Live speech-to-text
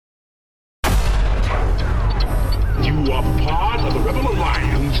part of the Rebel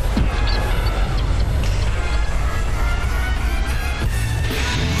Alliance.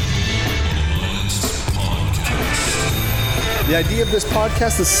 The idea of this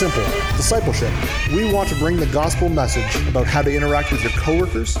podcast is simple: discipleship. We want to bring the gospel message about how to interact with your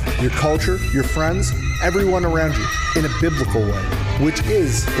coworkers, your culture, your friends, everyone around you in a biblical way, which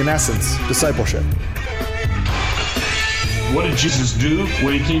is, in essence, discipleship. What did Jesus do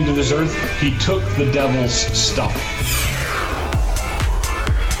when he came to this earth? He took the devil's stuff.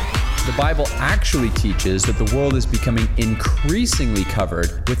 The Bible actually teaches that the world is becoming increasingly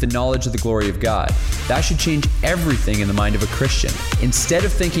covered with the knowledge of the glory of God. That should change everything in the mind of a Christian. Instead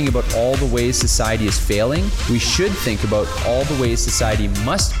of thinking about all the ways society is failing, we should think about all the ways society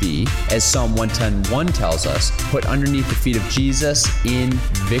must be, as Psalm 110:1 tells us, put underneath the feet of Jesus in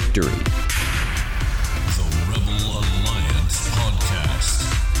victory. The Rebel Alliance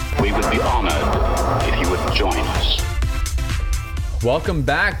Podcast. We would be honored if you would join us. Welcome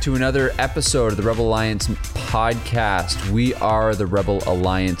back to another episode of the Rebel Alliance podcast. We are the Rebel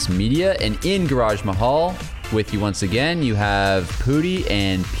Alliance Media, and in Garage Mahal with you once again, you have Pooty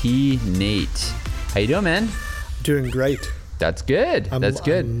and P. Nate. How you doing, man? Doing great. That's good. That's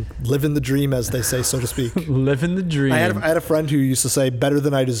good. I'm living the dream, as they say, so to speak. Living the dream. I had a friend who used to say, better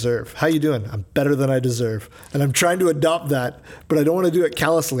than I deserve. How you doing? I'm better than I deserve. And I'm trying to adopt that, but I don't want to do it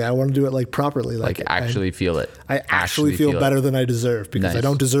callously. I want to do it like properly. Like actually feel it. I actually feel better than I deserve, because Nice. I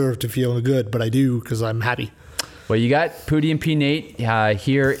don't deserve to feel good, but I do because I'm happy. Well, you got Pooty and P. Nate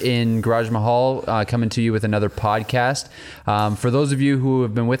here in Garage Mahal coming to you with another podcast. For those of you who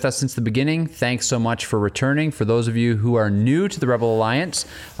have been with us since the beginning, thanks so much for returning. For those of you who are new to the Rebel Alliance,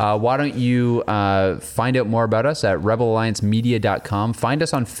 why don't you find out more about us at rebelalliancemedia.com. Find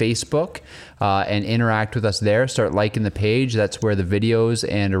us on Facebook and interact with us there. Start liking the page. That's where the videos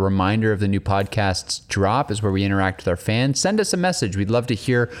and a reminder of the new podcasts drop, is where we interact with our fans. Send us a message. We'd love to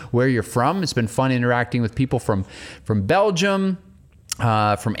hear where you're from. It's been fun interacting with people from Belgium,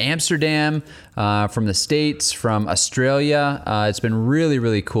 from Amsterdam, from the States, from Australia. It's been really,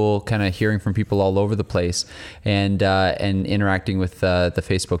 really cool kind of hearing from people all over the place and interacting with the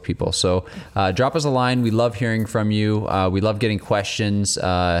Facebook people. So drop us a line. We love hearing from you. We love getting questions,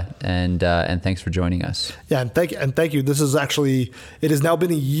 and thanks for joining us. Yeah, and thank you. This is actually, it has now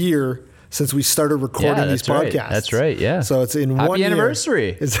been a year since we started recording these podcasts. Right. That's right. Yeah. So it's in Happy 1 year.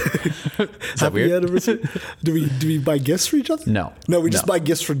 Anniversary. Is that Happy weird? anniversary. Do we buy gifts for each other? No. No, we just buy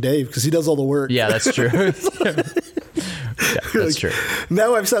gifts for Dave because he does all the work. Yeah, that's true. Yeah, that's true.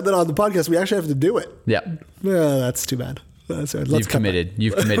 Now I've said that on the podcast, we actually have to do it. Yeah. That's too bad. That's right. You've committed.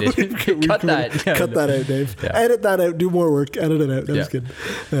 You've committed. Cut that. Cut that out, Dave. Yeah. Edit that out. Do more work. Edit it out. That was good.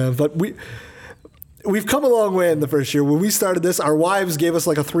 But we've come a long way in the first year. When we started this, our wives gave us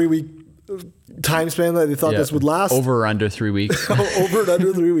like a 3-week time span that they thought this would last. Over or under 3 weeks. Over and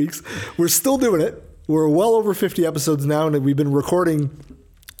under 3 weeks. We're still doing it. We're well over 50 episodes now, and we've been recording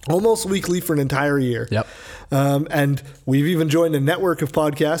almost weekly for an entire year. Yep. And we've even joined a network of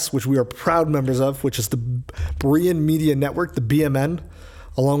podcasts, which we are proud members of, which is the Berean Media Network, the BMN,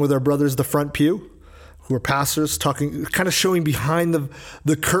 along with our brothers, the Front Pew, who are pastors, talking, kind of showing behind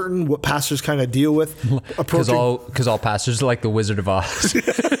the curtain what pastors kind of deal with. Because all pastors are like the Wizard of Oz.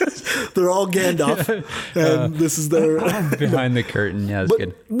 They're all Gandalf, and this is their behind the curtain. Yeah, that's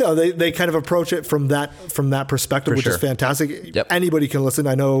good. No, they kind of approach it from that perspective, which is fantastic. Yep. Anybody can listen.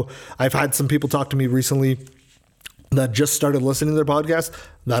 I know I've had some people talk to me recently that just started listening to their podcast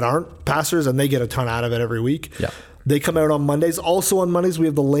that aren't pastors, and they get a ton out of it every week. Yeah. They come out on Mondays. Also on Mondays, we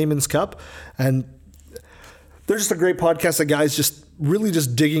have the Layman's Cup, and they're just a great podcast of guys just really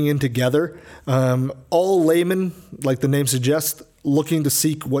just digging in together. All laymen, like the name suggests, looking to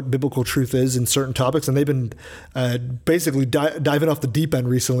seek what biblical truth is in certain topics. And they've been basically diving off the deep end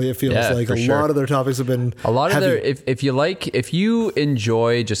recently, it feels like. A lot of their topics have been a lot heavy. of their, if you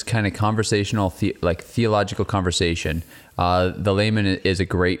enjoy just kind of conversational, theological conversation, The Layman is a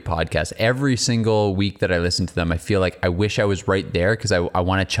great podcast. Every single week that I listen to them, I feel like I wish I was right there because I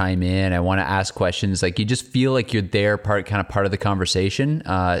want to chime in. I want to ask questions. Like you just feel like you're there, part of the conversation.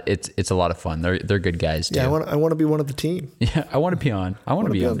 It's a lot of fun. They're good guys too. Yeah, I want to be one of the team. Yeah, I want to be on. I want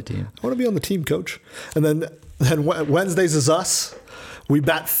to be on the team. I want to be on the team, coach. And then Wednesdays is us. We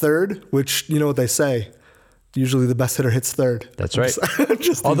bat third, which you know what they say. Usually the best hitter hits third. That's right.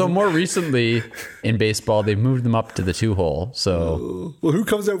 Although more recently in baseball, they've moved them up to the 2-hole. So, well, who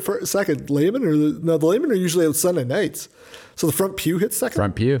comes out for second? Layman or the Layman are usually out Sunday nights. So the front pew hits second.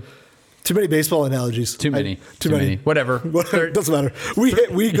 Front pew. Too many baseball analogies. Too many. Whatever. Doesn't matter.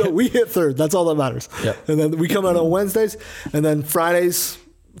 We hit third. That's all that matters. Yep. And then we come out on Wednesdays, and then Fridays,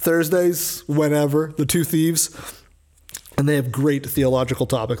 Thursdays, whenever the two thieves and they have great theological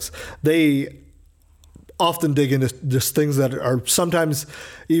topics. They often dig into just things that are sometimes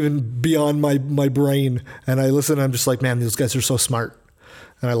even beyond my brain. And I listen and I'm just like, man, these guys are so smart.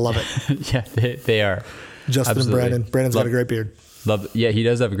 And I love it. Yeah, they are. Justin Absolutely. and Brandon. Brandon's got a great beard. Yeah, he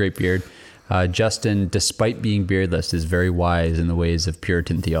does have a great beard. Justin, despite being beardless, is very wise in the ways of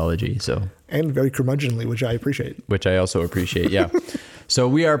Puritan theology. And very curmudgeonly, which I appreciate. Which I also appreciate, yeah. So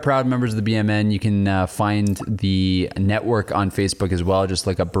we are proud members of the BMN. You can find the network on Facebook as well. Just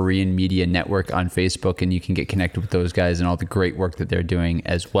look up Berean Media Network on Facebook, and you can get connected with those guys and all the great work that they're doing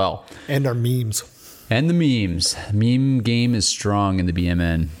as well. And our memes. And the memes. Meme game is strong in the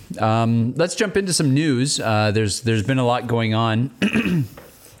BMN. Let's jump into some news. There's been a lot going on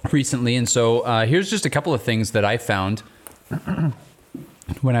recently, and so here's just a couple of things that I found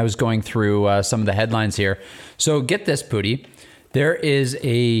when I was going through some of the headlines here. So get this, Pooty. There is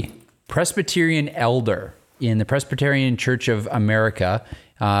a Presbyterian elder in the Presbyterian Church of America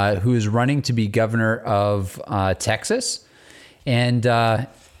who is running to be governor of Texas. And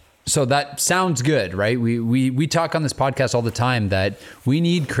so that sounds good, right? We talk on this podcast all the time that we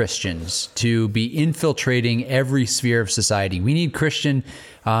need Christians to be infiltrating every sphere of society. We need Christian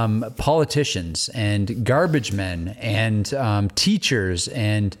politicians and garbage men and teachers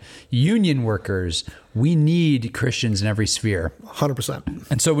and union workers. We need Christians in every sphere. 100%.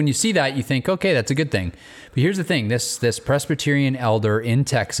 And so when you see that, you think, okay, that's a good thing. But here's the thing. This Presbyterian elder in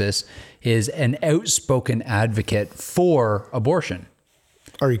Texas is an outspoken advocate for abortion.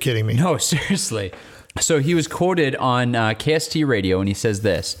 Are you kidding me? No, seriously. So he was quoted on KST radio, and he says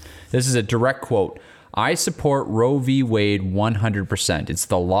this. This is a direct quote. "I support Roe v. Wade 100%. It's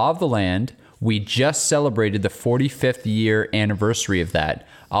the law of the land. We just celebrated the 45th year anniversary of that.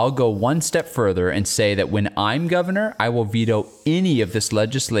 I'll go one step further and say that when I'm governor, I will veto any of this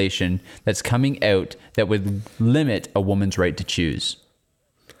legislation that's coming out that would limit a woman's right to choose."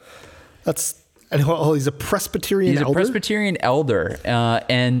 He's a Presbyterian elder? He's a Presbyterian elder.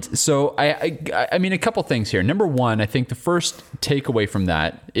 And so, I mean, a couple things here. Number one, I think the first takeaway from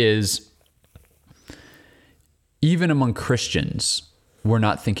that is even among Christians, we're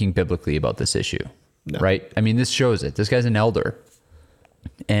not thinking biblically about this issue, right? I mean, this shows it. This guy's an elder,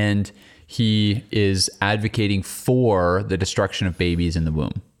 and he is advocating for the destruction of babies in the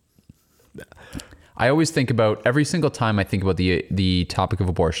womb. I always think about, every single time I think about the topic of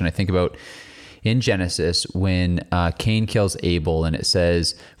abortion, I think about in Genesis when Cain kills Abel, and it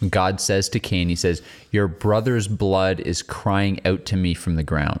says, when God says to Cain, he says, "Your brother's blood is crying out to me from the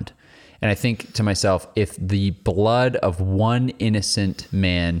ground." And I think to myself, if the blood of one innocent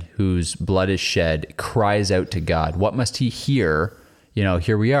man whose blood is shed cries out to God, what must he hear? You know,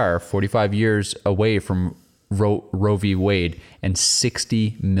 here we are 45 years away from Roe v. Wade, and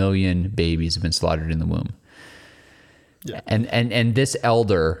 60 million babies have been slaughtered in the womb. Yeah. And this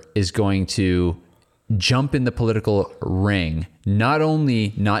elder is going to jump in the political ring, not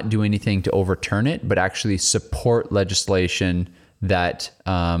only not do anything to overturn it, but actually support legislation that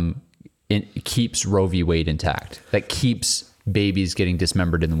it keeps Roe v. Wade intact, that keeps babies getting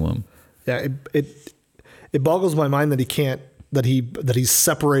dismembered in the womb. Yeah, it boggles my mind that he's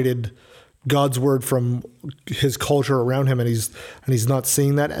separated God's word from his culture around him, and he's not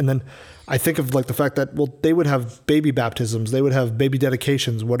seeing that. And then I think of like the fact that, well, they would have baby baptisms, they would have baby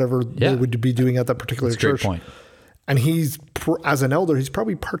dedications, whatever they would be doing at that particular church. Great point. And he's, as an elder, he's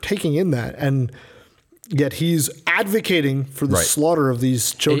probably partaking in that, and yet he's advocating for the slaughter of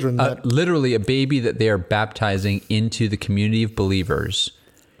these children. Literally a baby that they are baptizing into the community of believers.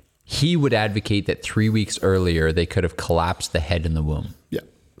 He would advocate that 3 weeks earlier they could have collapsed the head in the womb. Yeah.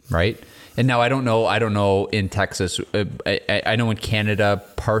 Right? And now I don't know in Texas. I know in Canada,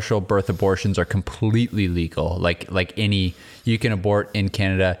 partial birth abortions are completely legal. Like any, you can abort in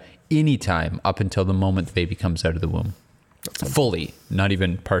Canada anytime up until the moment the baby comes out of the womb. Fully, not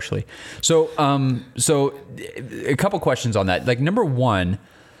even partially. So a couple questions on that. Like, number one,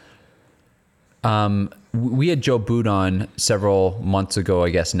 we had Joe Boot on several months ago, I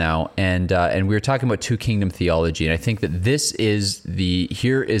guess now, and we were talking about two kingdom theology, and I think that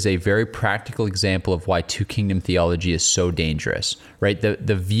here is a very practical example of why two kingdom theology is so dangerous, right?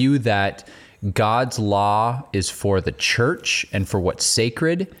 The view that God's law is for the church and for what's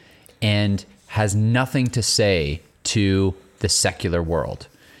sacred, and has nothing to say to the secular world.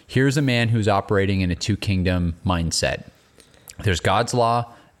 Here's a man who's operating in a two kingdom mindset. There's God's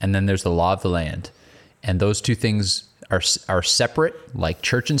law, and then there's the law of the land. And those two things are separate, like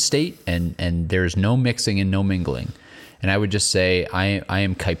church and state, and there's no mixing and no mingling. And I would just say I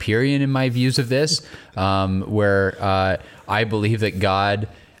am Kuyperian in my views of this, where I believe that God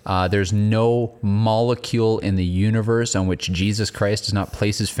There's no molecule in the universe on which Jesus Christ does not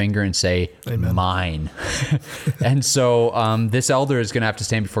place his finger and say, Amen. Mine. And so this elder is going to have to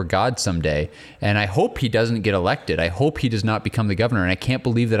stand before God someday. And I hope he doesn't get elected. I hope he does not become the governor. And I can't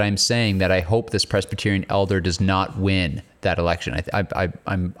believe that I'm saying that I hope this Presbyterian elder does not win that election.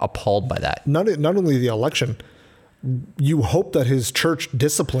 I'm appalled by that. Not only the election, you hope that his church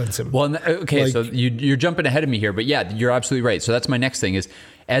disciplines him. Well, okay, so you're jumping ahead of me here, but yeah, you're absolutely right. So that's my next thing is,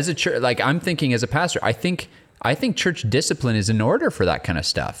 as a church, like I'm thinking as a pastor, I think church discipline is in order for that kind of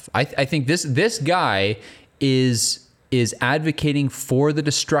stuff. I think this guy is advocating for the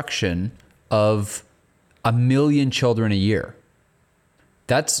destruction of 1 million children a year.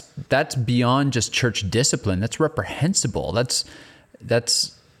 That's beyond just church discipline. That's reprehensible. That's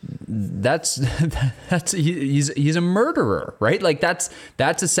he's a murderer, right? Like that's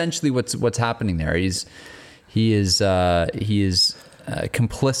essentially what's happening there. He is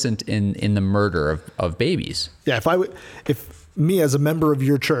complicit in the murder of babies. Yeah, if me as a member of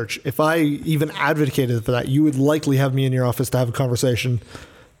your church, if I even advocated for that, you would likely have me in your office to have a conversation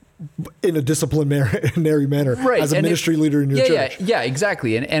in a disciplinary manner, right, as a ministry leader in your church. Yeah,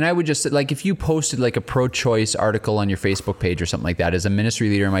 exactly. And I would just, like, if you posted like a pro-choice article on your Facebook page or something like that, as a ministry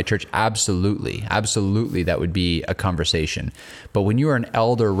leader in my church, absolutely, that would be a conversation. But when you are an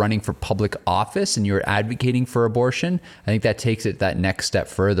elder running for public office and you're advocating for abortion, I think that takes it that next step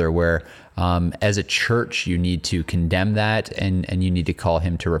further, where as a church, you need to condemn that and you need to call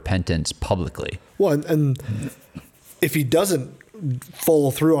him to repentance publicly. Well, and if he doesn't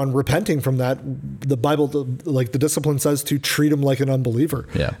follow through on repenting from that, the Bible, like the discipline says, to treat him like an unbeliever.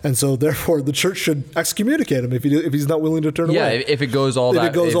 Yeah. And so therefore the church should excommunicate him if he's not willing to turn away. Yeah, if it goes all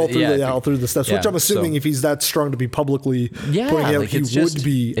through the steps, which I'm assuming if he's that strong to be publicly putting out, he would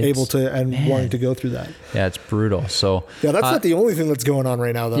be able to and wanting to go through that. Yeah, it's brutal. So yeah, that's not the only thing that's going on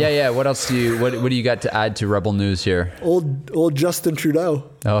right now, though. Yeah. What else do you got to add to Rebel News here? Old Justin Trudeau.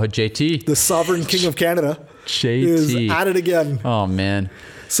 Oh, JT, the sovereign king of Canada. JT is at it again. Oh man.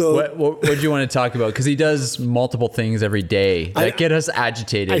 So what do you want to talk about? Because he does multiple things every day that get us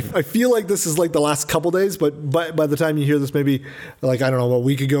agitated. I feel like this is like the last couple days, but by the time you hear this, maybe like, I don't know, a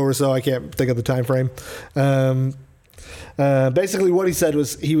week ago or so, I can't think of the time frame. Basically what he said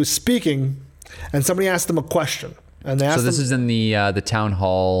was he was speaking and somebody asked him a question. And they asked so this is in the town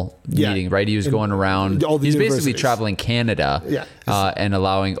hall meeting, right? He was going around. He's basically traveling Canada, and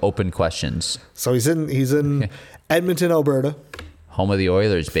allowing open questions. So he's in Edmonton, Alberta, home of the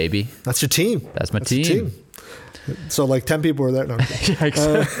Oilers, baby. That's your team. That's my team. So like 10 people were there. No,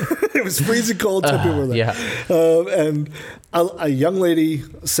 it was freezing cold. 10 people were there. Yeah. And a young lady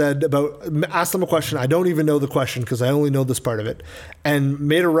asked them a question. I don't even know the question because I only know this part of it, and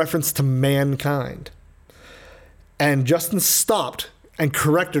made a reference to mankind. And Justin stopped and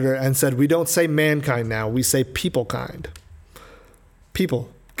corrected her and said, "We don't say mankind now. We say people kind." People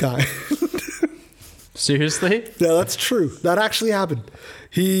kind. Seriously? Yeah, that's true. That actually happened.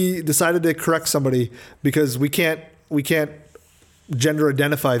 He decided to correct somebody because we can't gender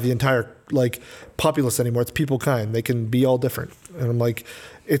identify the entire populace anymore. It's people kind. They can be all different. And I'm like,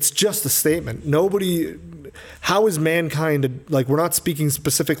 it's just a statement. How is mankind, we're not speaking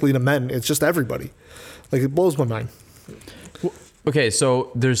specifically to men. It's just everybody. It blows my mind. Okay,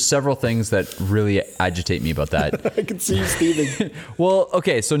 so there's several things that really agitate me about that. I can see you steaming. Well,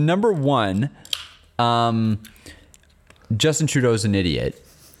 okay, so number one, Justin Trudeau's an idiot.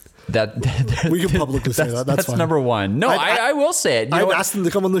 We can publicly say that. That's fine. Number one. No, I will say it. I've asked him to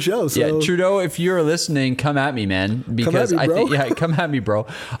come on the show. So. Yeah, Trudeau, if you're listening, come at me, man. Because come at me, bro.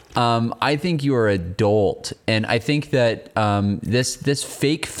 I think you are a dolt, and I think that this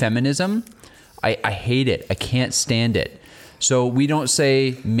fake feminism, I hate it. I can't stand it. So we don't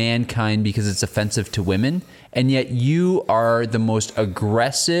say mankind because it's offensive to women, and yet you are the most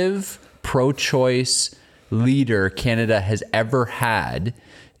aggressive pro-choice leader Canada has ever had.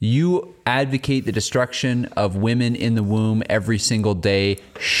 You advocate the destruction of women in the womb every single day.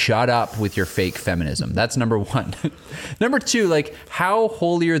 Shut up with your fake feminism. That's number one. Number two, how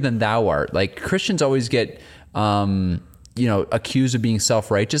holier than thou art. Christians always get accused of being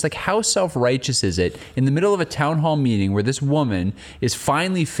self-righteous. How self-righteous is it in the middle of a town hall meeting where this woman is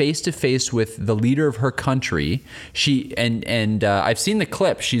finally face to face with the leader of her country? She I've seen the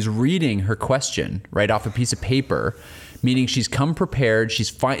clip. She's reading her question right off a piece of paper, meaning she's come prepared.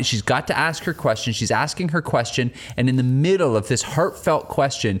 She's got to ask her question. She's asking her question, and in the middle of this heartfelt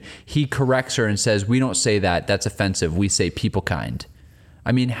question, he corrects her and says, "We don't say that. That's offensive. We say people kind."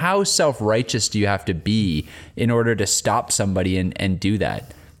 I mean, how self-righteous do you have to be in order to stop somebody and do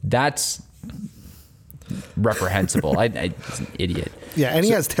that? That's reprehensible. He's an idiot. Yeah, and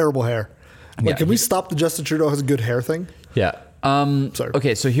he has terrible hair. Like, Yeah, can we stop the Justin Trudeau has a good hair thing? Yeah. Sorry.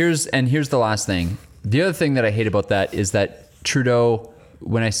 Okay, so here's the last thing. The other thing that I hate about that is that Trudeau,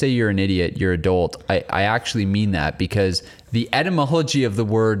 when I say you're an idiot, you're a dolt, I actually mean that, because the etymology of the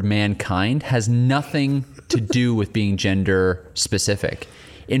word mankind has nothing to do with being gender specific.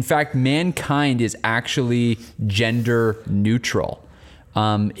 In fact, mankind is actually gender neutral.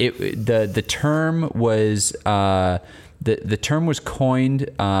 The term was the term was coined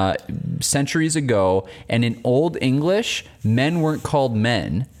centuries ago, and in Old English, men weren't called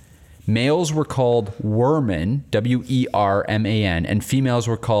men. Males were called werman, W-E-R-M-A-N, and females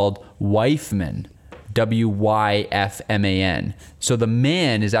were called wifemen, W-Y-F-M-A-N. So the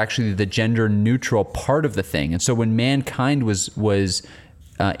man is actually the gender neutral part of the thing. And so when mankind was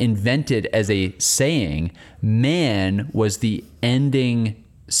invented as a saying, man was the ending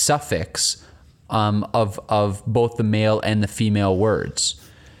suffix of both the male and the female words.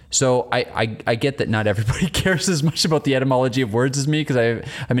 So I get that not everybody cares as much about the etymology of words as me, because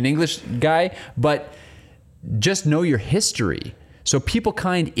I'm an English guy, but just know your history. So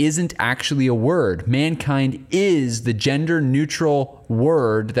peoplekind isn't actually a word. Mankind is the gender neutral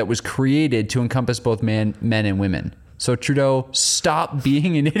word that was created to encompass both men and women. So Trudeau, stop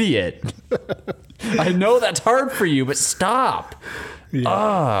being an idiot. I know that's hard for you, but stop.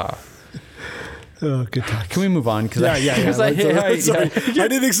 Yeah. Oh, good time. Can we move on? Yeah. Sorry. I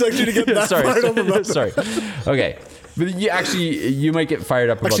didn't expect you to get that far over. Sorry. Okay. But you might get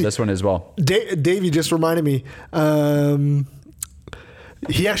fired up about this one as well. Davey just reminded me.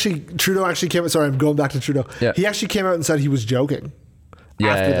 Trudeau actually came out. Sorry, I'm going back to Trudeau. Yeah. He actually came out and said he was joking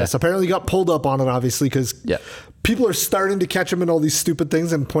after this. Apparently he got pulled up on it, obviously, because people are starting to catch him in all these stupid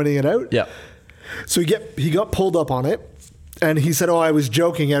things and pointing it out. Yeah. So he got pulled up on it. And he said, I was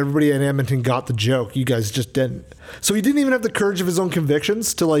joking. Everybody in Edmonton got the joke. You guys just didn't. So he didn't even have the courage of his own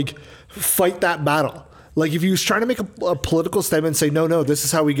convictions to, like, fight that battle. Like, if he was trying to make a political statement and say, no, this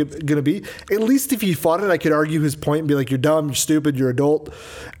is how we're going to be, at least if he fought it, I could argue his point and be like, you're dumb, you're stupid, you're adult,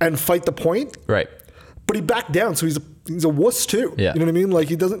 and fight the point. Right. But he backed down, so he's a wuss too. Yeah. You know what I mean? Like,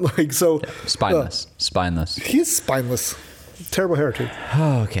 he doesn't, like, so. Yeah. Spineless. He is spineless. Terrible hair too.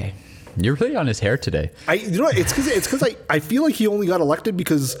 Oh, okay. You're really on his hair today. You know what? It's because I feel like he only got elected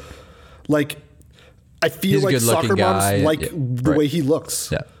because, like, I feel He's a like soccer moms like the way he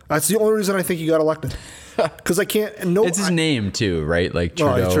looks. Yeah. That's the only reason I think he got elected. Because I can't. It's his name too, right? Like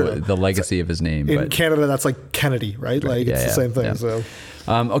Trudeau, the legacy of his name. In Canada, that's like Kennedy, right? Like it's the same thing. Yeah. So,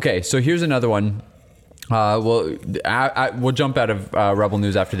 okay. So here's another one. We'll jump out of Rebel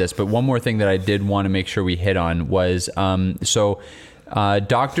News after this, but one more thing that I did want to make sure we hit on was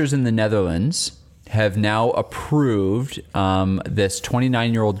doctors in the Netherlands have now approved this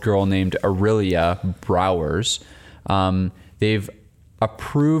 29-year-old girl named Aurelia Brouwers. They've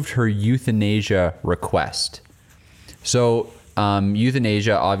approved her euthanasia request. So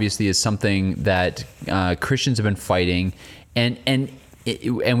euthanasia obviously is something that Christians have been fighting, and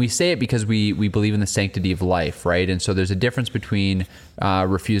we say it because we believe in the sanctity of life, right? And so there's a difference between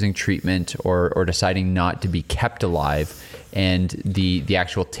refusing treatment or deciding not to be kept alive and the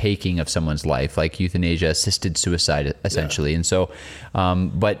actual taking of someone's life, like euthanasia, assisted suicide, essentially. Yeah. And so,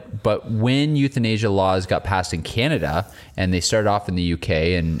 but when euthanasia laws got passed in Canada, and they started off in the UK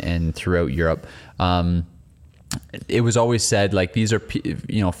and throughout Europe, it was always said, like, these are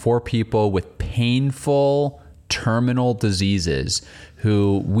for people with painful terminal diseases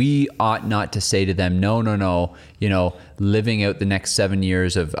who we ought not to say to them, no, living out the next 7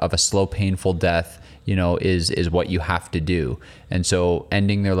 years of a slow, painful death, is what you have to do. And so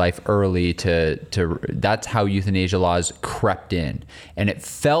ending their life early that's how euthanasia laws crept in. And it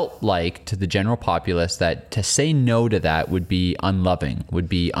felt like to the general populace that to say no to that would be unloving, would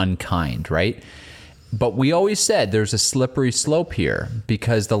be unkind, right? But we always said there's a slippery slope here,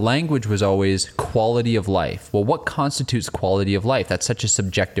 because the language was always quality of life. Well, what constitutes quality of life? That's such a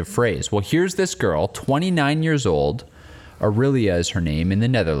subjective phrase. Well, here's this girl, 29 years old, Aurelia is her name, in the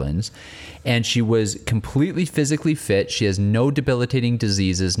Netherlands, and she was completely physically fit. She has no debilitating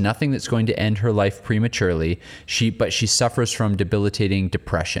diseases, nothing that's going to end her life prematurely. But she suffers from debilitating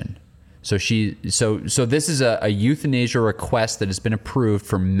depression. So this is a euthanasia request that has been approved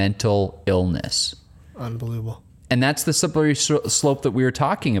for mental illness. Unbelievable. And that's the slippery slope that we were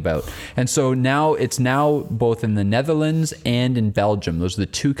talking about. And so now it's both in the Netherlands and in Belgium. Those are the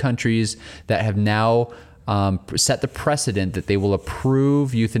two countries that have now set the precedent that they will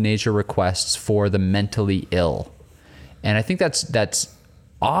approve euthanasia requests for the mentally ill. And I think that's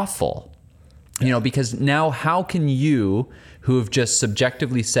awful. You know, because now how can you, who have just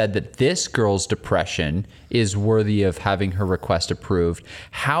subjectively said that this girl's depression is worthy of having her request approved,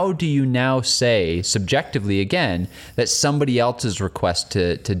 how do you now say subjectively again that somebody else's request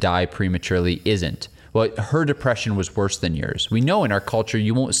to die prematurely isn't? Well, her depression was worse than yours. We know in our culture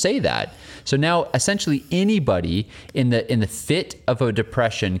you won't say that. So now essentially anybody in the fit of a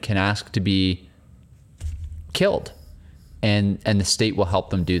depression can ask to be killed, and the state will help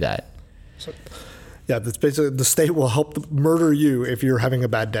them do that. Yeah, that's basically the state will help murder you if you're having a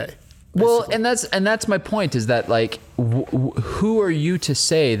bad day. Well, and that's my point, is that like, who are you to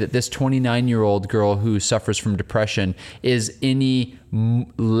say that this 29-year-old girl who suffers from depression is any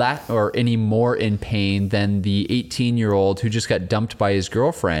any more in pain than the 18-year-old who just got dumped by his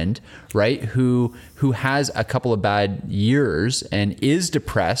girlfriend, right? Who has a couple of bad years and is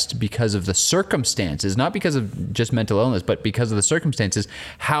depressed because of the circumstances, not because of just mental illness, but because of the circumstances.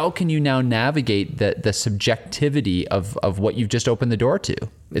 How can you now navigate the subjectivity of what you've just opened the door to?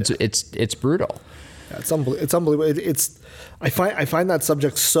 It's brutal. Yeah, it's unbelievable. I find that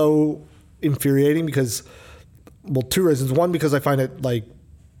subject so infuriating because, well, two reasons. One, because I find it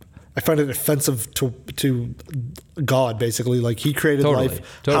offensive to God, basically. Like, he created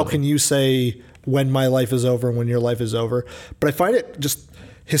life. How can you say when my life is over and when your life is over? But I find it just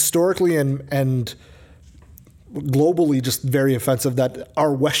historically and globally just very offensive that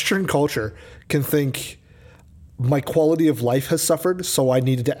our Western culture can think my quality of life has suffered, so I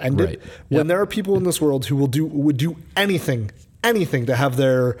needed to end it. When there are people in this world who would do anything to have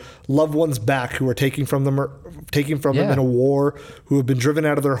their loved ones back, who are taken from them in a war, who have been driven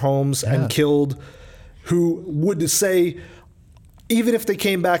out of their homes and killed, who would say, even if they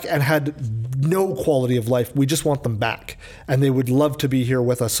came back and had no quality of life, we just want them back, and they would love to be here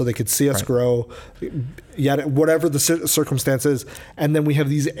with us so they could see us grow, yet whatever the circumstances. And then we have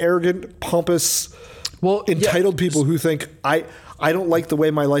these arrogant, pompous, entitled people who think, I don't like the way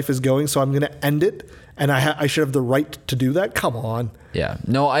my life is going, so I'm going to end it, and I should have the right to do that. Come on. Yeah,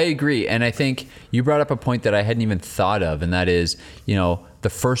 no, I agree. And I think you brought up a point that I hadn't even thought of, and that is, you know, the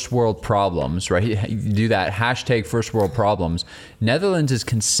first world problems, right? You do that, hashtag first world problems. Netherlands is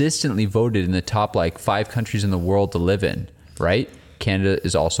consistently voted in the top 5 countries in the world to live in, right? Canada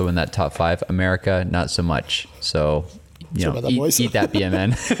is also in that top 5. America, not so much. So, you know, eat that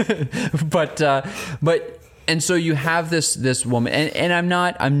BMN. but and so you have this woman, and I'm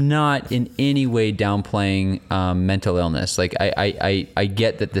not in any way downplaying mental illness. Like, I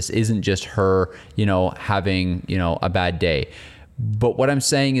get that this isn't just her, you know, having, you know, a bad day. But what I'm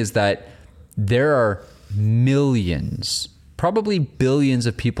saying is that there are millions, probably billions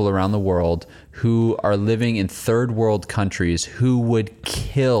of people around the world who are living in third world countries who would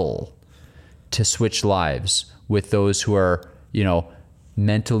kill to switch lives with those who are, you know,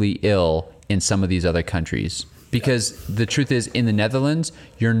 mentally ill in some of these other countries. Because the truth is, in the Netherlands,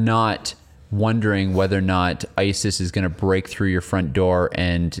 you're not wondering whether or not ISIS is going to break through your front door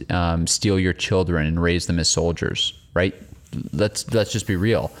and steal your children and raise them as soldiers, right? Let's just be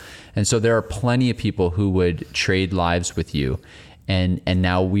real. And so there are plenty of people who would trade lives with you. And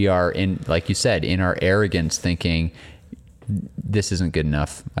now we are in, like you said, in our arrogance thinking, this isn't good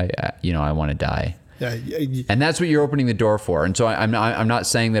enough. I want to die. Yeah. And that's what you're opening the door for. And so I'm not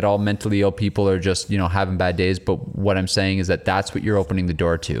saying that all mentally ill people are just, you know, having bad days, but what I'm saying is that that's what you're opening the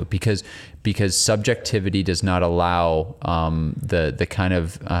door to, because subjectivity does not allow the kind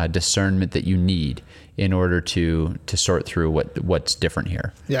of discernment that you need in order to sort through what's different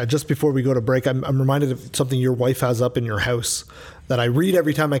here. Yeah, just before we go to break, I'm reminded of something your wife has up in your house that I read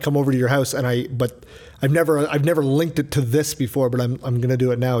every time I come over to your house, but I've never linked it to this before, but I'm going to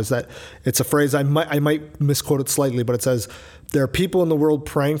do it now. Is that it's a phrase, I might misquote it slightly, but it says, there are people in the world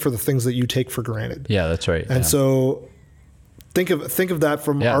praying for the things that you take for granted. Yeah, that's right. And so think of that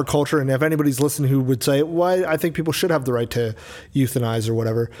from our culture. And if anybody's listening who would say, well, I think people should have the right to euthanize or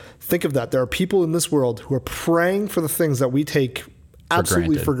whatever, think of that. There are people in this world who are praying for the things that we take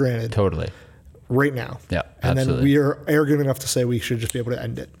absolutely for granted. Totally. Right now. Yeah, and absolutely. then we are arrogant enough to say we should just be able to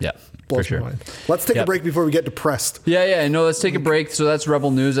end it. Yeah, blows for sure. my mind. Let's take a break before we get depressed. Yeah. No, let's take a break. So that's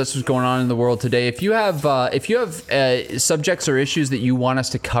Rebel News. That's what's going on in the world today. If you have subjects or issues that you want us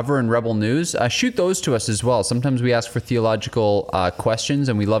to cover in Rebel News, shoot those to us as well. Sometimes we ask for theological questions,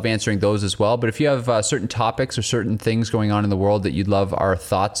 and we love answering those as well. But if you have certain topics or certain things going on in the world that you'd love our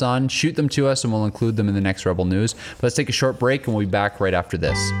thoughts on, shoot them to us, and we'll include them in the next Rebel News. But let's take a short break, and we'll be back right after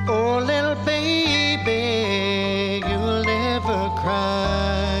this. Oh, little baby, you'll never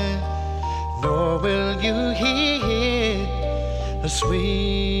cry, nor will you hear a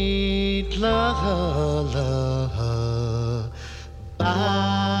sweet lullaby.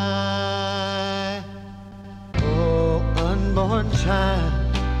 child,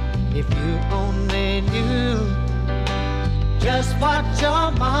 if you only knew just what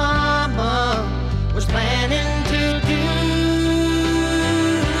your mama was planning to do.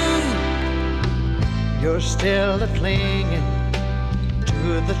 You're still clinging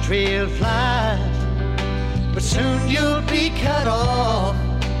to the trail flies, but soon you'll be cut off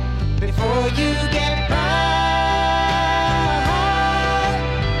before you get by.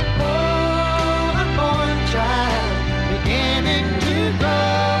 Oh, unborn child, beginning to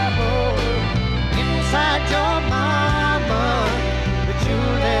grow inside your mama, but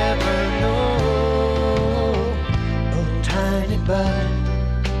you'll never know. Oh, tiny bud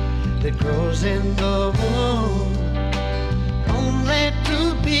that grows in the womb, only to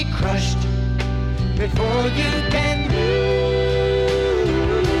be crushed before you can move.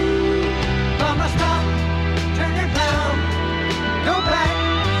 Mama, stop, turn around, go back,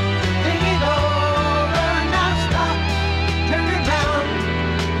 think it over. Now stop, turn around,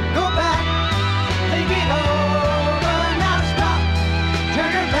 go back, think it over. Now stop,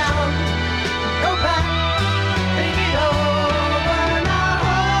 turn around, go back, think it over. Now.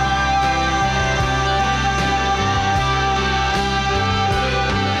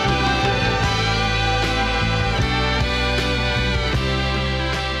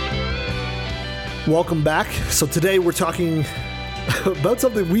 Welcome back. So today we're talking about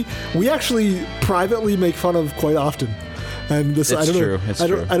something we actually privately make fun of quite often. And this, It's I don't true. know, It's I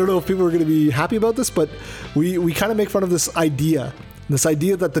true. don't know if people are going to be happy about this, but we kind of make fun of this idea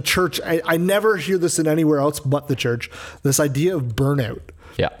that the church, I never hear this in anywhere else but the church, this idea of burnout.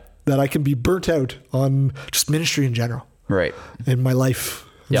 Yeah. That I can be burnt out on just ministry in general. Right. In my life.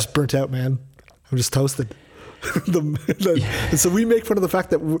 I'm Yep. just burnt out, man. I'm just toasted. And so we make fun of the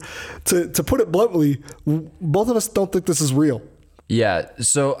fact that, to put it bluntly, both of us don't think this is real. Yeah.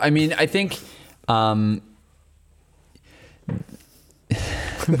 So, I mean, I think what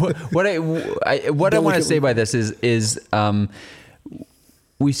I want to say by this is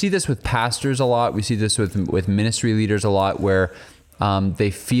we see this with pastors a lot. We see this with ministry leaders a lot, where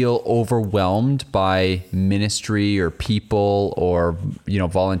they feel overwhelmed by ministry or people or,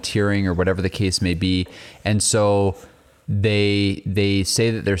 volunteering or whatever the case may be. And so they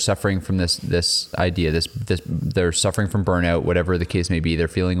say that they're suffering from this idea, they're suffering from burnout, whatever the case may be. They're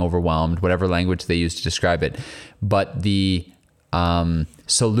feeling overwhelmed, whatever language they use to describe it. But the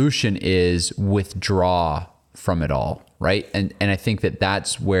solution is withdraw from it all. Right. And I think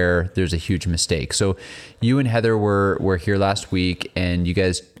that's where there's a huge mistake. So you and Heather were here last week, and you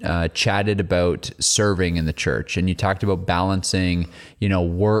guys chatted about serving in the church, and you talked about balancing,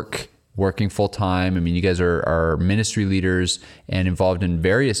 working full time. I mean, you guys are ministry leaders and involved in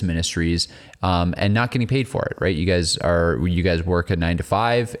various ministries, and not getting paid for it. Right. You guys work a 9 to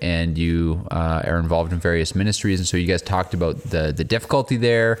 5, and you are involved in various ministries. And so you guys talked about the difficulty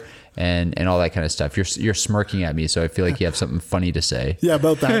there. And all that kind of stuff. You're smirking at me, so I feel like you have something funny to say. Yeah,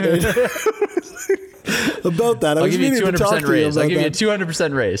 about that. Right? About that. I'll give you a 200% raise. I'll give you a 200%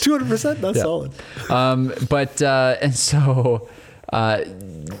 200% raise. 200%? That's solid.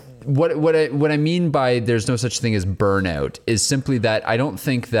 What I mean by there's no such thing as burnout is simply that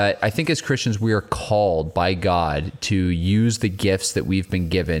I think as Christians we are called by God to use the gifts that we've been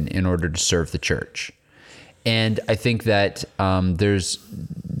given in order to serve the church. And I think that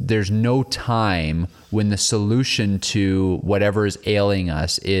there's no time when the solution to whatever is ailing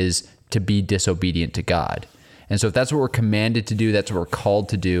us is to be disobedient to God. And so if that's what we're commanded to do, that's what we're called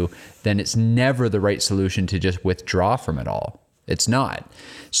to do, then it's never the right solution to just withdraw from it all. It's not.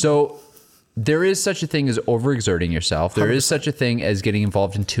 So there is such a thing as overexerting yourself. There is such a thing as getting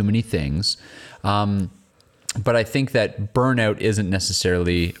involved in too many things. But I think that burnout isn't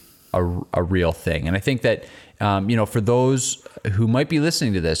necessarily a real thing. And I think that, for those who might be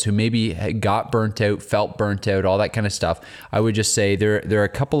listening to this, who maybe got burnt out, felt burnt out, all that kind of stuff, I would just say there are a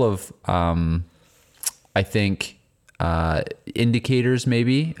couple of, I think, indicators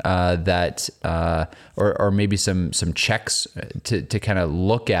maybe that, or maybe some checks to kind of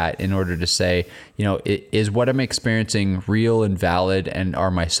look at in order to say, is what I'm experiencing real and valid, and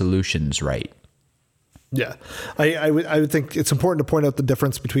are my solutions right? Yeah. I would think it's important to point out the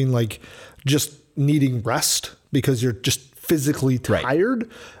difference between like just needing rest because you're just physically tired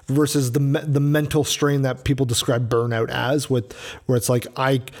versus the mental strain that people describe burnout as, where it's like,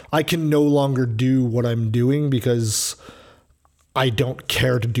 I can no longer do what I'm doing because I don't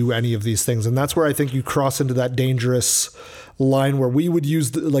care to do any of these things. And that's where I think you cross into that dangerous line where we would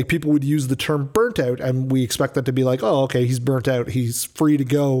use people would use the term burnt out, and we expect that to be like, oh, okay, he's burnt out, he's free to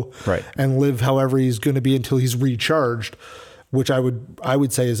go and live however he's going to be until he's recharged. which I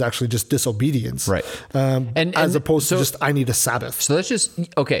would say is actually just disobedience, Right. And as opposed to just I need a Sabbath. So let's just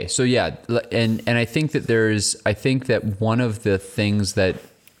So yeah, and I think that one of the things that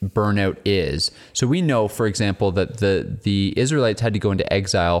burnout is, so we know, for example, that the Israelites had to go into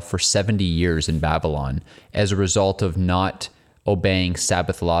exile for 70 years in Babylon as a result of not obeying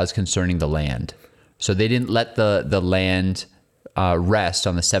Sabbath laws concerning the land. So they didn't let the land rest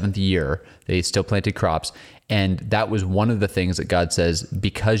on the seventh year. They still planted crops. And that was one of the things that God says,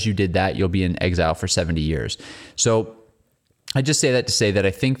 because you did that, you'll be in exile for 70 years. So I just say that to say that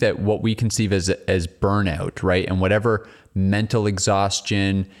I think that what we conceive as burnout, right, and whatever mental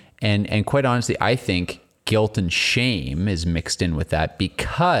exhaustion, and quite honestly, I think guilt and shame is mixed in with that,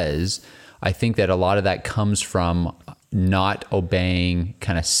 because I think that a lot of that comes from not obeying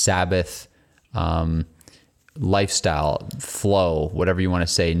kind of Sabbath lifestyle flow, whatever you want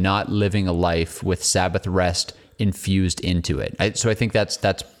to say, not living a life with Sabbath rest infused into it. So I think that's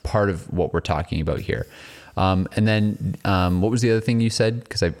part of what we're talking about here. And then what was the other thing you said?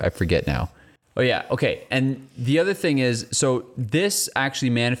 Because I forget now. Oh yeah, okay. And the other thing is, so this actually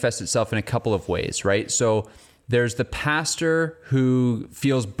manifests itself in a couple of ways, right? So there's the pastor who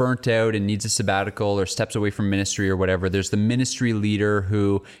feels burnt out and needs a sabbatical or steps away from ministry or whatever. There's the ministry leader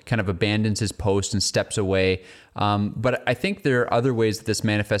who kind of abandons his post and steps away. But I think there are other ways that this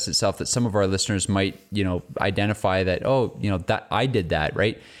manifests itself that some of our listeners might, identify that, that I did that,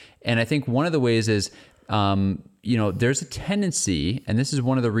 right? And I think one of the ways is, there's a tendency, and this is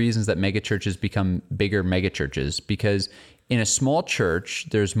one of the reasons that megachurches become bigger megachurches, because in a small church,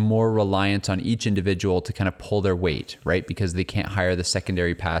 there's more reliance on each individual to kind of pull their weight, right? Because they can't hire the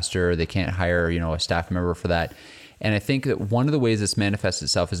secondary pastor, they can't hire, a staff member for that. And I think that one of the ways this manifests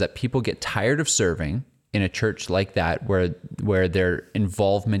itself is that people get tired of serving in a church like that, where their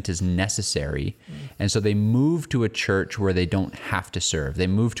involvement is necessary. And so they move to a church where they don't have to serve. They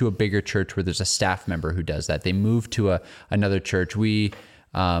move to a bigger church where there's a staff member who does that. They move to another church. We,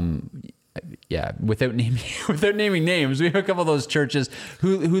 without naming names, we have a couple of those churches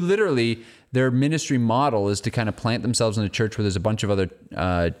who literally, their ministry model is to kind of plant themselves in a church where there's a bunch of other,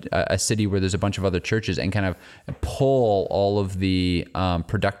 a city where there's a bunch of other churches, and kind of pull all of the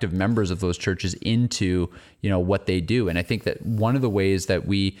productive members of those churches into, what they do. And I think that one of the ways that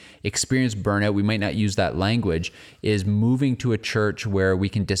we experience burnout, we might not use that language, is moving to a church where we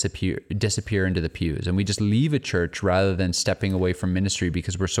can disappear into the pews, and we just leave a church rather than stepping away from ministry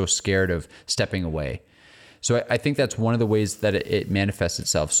because we're so scared of stepping away. So I think that's one of the ways that it manifests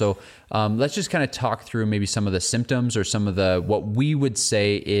itself. So let's just kind of talk through maybe some of the symptoms, or some of what we would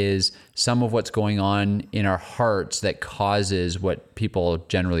say is some of what's going on in our hearts that causes what people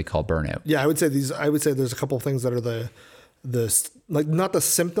generally call burnout. Yeah, I would say there's a couple of things that are the not the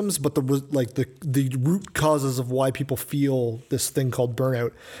symptoms, but the root causes of why people feel this thing called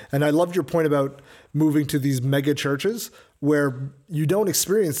burnout. And I loved your point about moving to these mega churches where you don't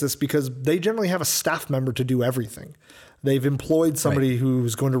experience this because they generally have a staff member to do everything. They've employed somebody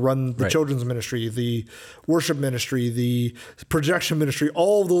who's going to run the children's ministry, the worship ministry, the projection ministry,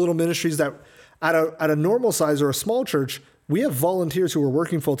 all of the little ministries that at a normal size or a small church, we have volunteers who are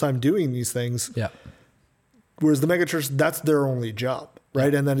working full-time doing these things. Yeah. Whereas the megachurch, that's their only job,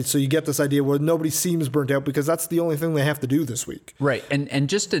 right? And then so you get this idea where nobody seems burnt out because that's the only thing they have to do this week. Right. And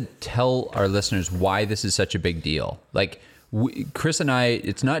just to tell our listeners why this is such a big deal, Chris and I,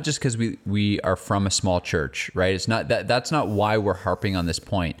 it's not just because we are from a small church, right? It's not that's not why we're harping on this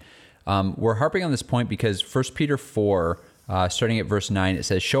point. We're harping on this point because 1 Peter 4, starting at verse 9, it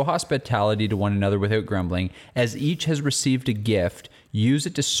says, "Show hospitality to one another without grumbling. As each has received a gift, use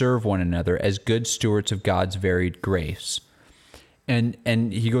it to serve one another as good stewards of God's varied grace." And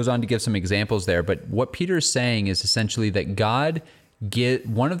he goes on to give some examples there. But what Peter is saying is essentially that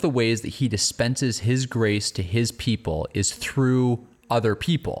one of the ways that he dispenses his grace to his people is through other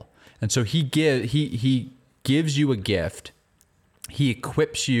people. And so he gives you a gift. He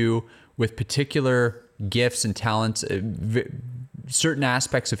equips you with particular gifts and talents, certain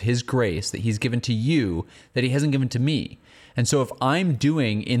aspects of his grace that he's given to you that he hasn't given to me. And so if I'm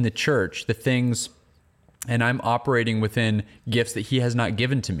doing in the church the things, and I'm operating within gifts that he has not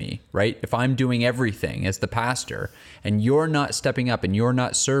given to me, right? If I'm doing everything as the pastor and you're not stepping up and you're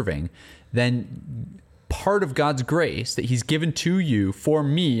not serving, then part of God's grace that he's given to you for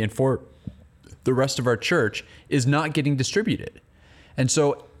me and for the rest of our church is not getting distributed. And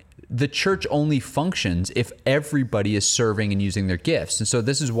so the church only functions if everybody is serving and using their gifts. And so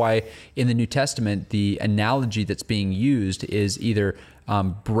this is why in the New Testament, the analogy that's being used is either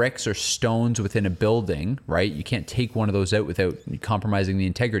bricks or stones within a building, right? You can't take one of those out without compromising the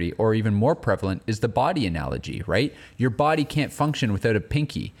integrity. Or even more prevalent is the body analogy, right? Your body can't function without a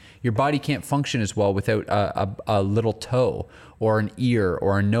pinky. Your body can't function as well without a little toe or an ear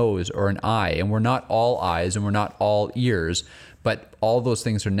or a nose or an eye. And we're not all eyes and we're not all ears, but all those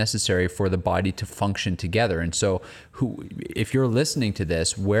things are necessary for the body to function together. And so if you're listening to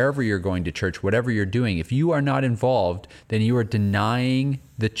this, wherever you're going to church, whatever you're doing, if you are not involved, then you are denying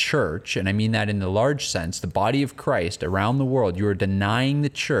the church, and I mean that in the large sense, the body of Christ around the world. You are denying the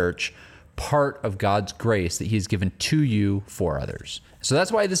church part of God's grace that he's given to you for others. So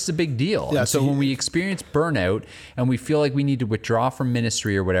that's why this is a big deal. Yeah, and so when we experience burnout and we feel like we need to withdraw from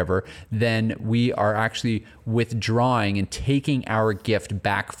ministry or whatever, then we are actually withdrawing and taking our gift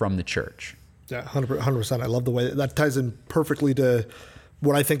back from the church. Yeah, 100%. I love the way that ties in perfectly to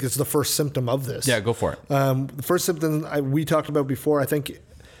what I think is the first symptom of this. Yeah, go for it. The first symptom we talked about before, I think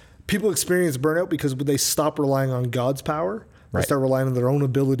people experience burnout because they stop relying on God's power. They Right. start relying on their own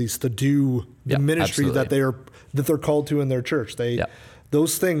abilities to do the ministry absolutely. that they're called to in their church.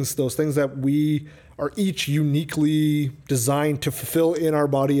 Those things that we are each uniquely designed to fulfill in our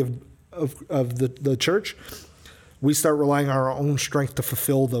body of the church. We start relying on our own strength to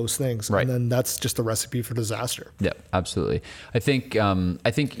fulfill those things, Right. and then that's just a recipe for disaster. Yeah, absolutely. I think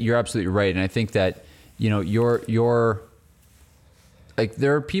you're absolutely right, and I think that you're like,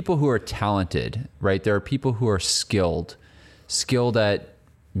 there are people who are talented, right? There are people who are skilled at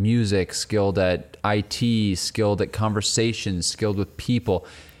music, skilled at IT, skilled at conversations, skilled with people,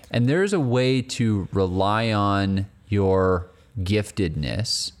 and there's a way to rely on your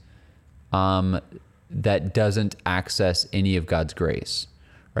giftedness that doesn't access any of God's grace,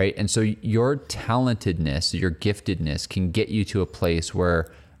 right? And so your talentedness, your giftedness can get you to a place where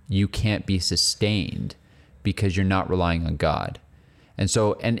you can't be sustained because you're not relying on God. And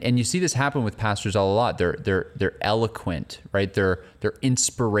so, and you see this happen with pastors a lot. They're eloquent, right? They're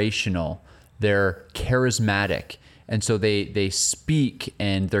inspirational, they're charismatic. And so they speak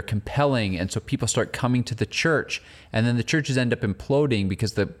and they're compelling. And so people start coming to the church, and then the churches end up imploding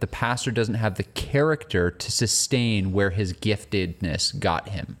because the pastor doesn't have the character to sustain where his giftedness got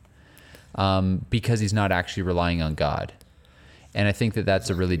him, because he's not actually relying on God. And I think that that's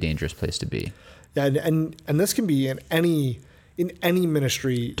a really dangerous place to be. Yeah, and this can be in any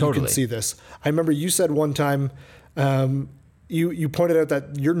ministry. Totally. You can see this. I remember you said one time, you pointed out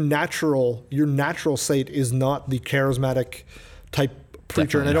that your natural state is not the charismatic type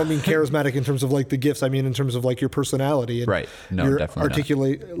preacher. Definitely And I don't mean charismatic in terms of like the gifts. I mean in terms of like your personality and Right. No, your definitely not.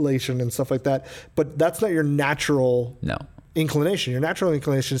 articulation and stuff like that. But that's not your natural inclination. Your natural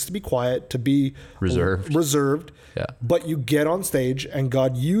inclination is to be quiet, to be reserved. Yeah. But you get on stage and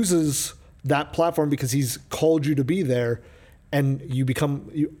God uses that platform because he's called you to be there, and you become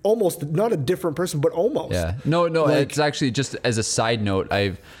almost not a different person, but almost. Yeah. No, it's actually, just as a side note,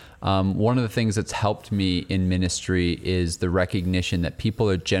 I've one of the things that's helped me in ministry is the recognition that people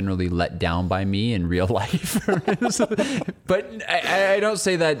are generally let down by me in real life. But I don't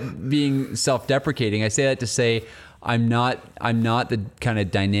say that being self-deprecating. I say that to say I'm not the kind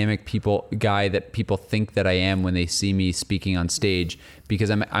of dynamic guy that people think that I am when they see me speaking on stage, because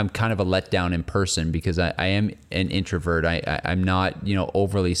I'm kind of a letdown in person, because I am an introvert. I'm not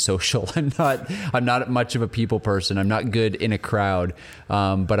overly social. I'm not much of a people person. I'm not good in a crowd,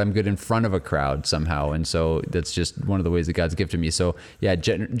 but I'm good in front of a crowd somehow. And so that's just one of the ways that God's gifted me. So yeah,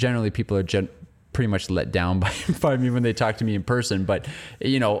 generally people are pretty much let down by me when they talk to me in person. But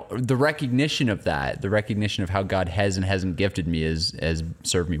the recognition of that, the recognition of how God has and hasn't gifted me has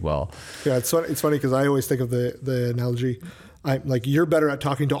served me well. Yeah, it's funny because I always think of the analogy. I'm like, you're better at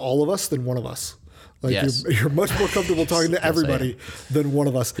talking to all of us than one of us. Like Yes. you're much more comfortable talking to everybody than one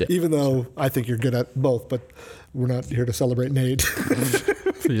of us, even though I think you're good at both, but we're not here to celebrate Nate.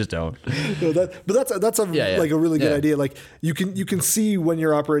 Please don't. But that's a really good idea. Like you can see when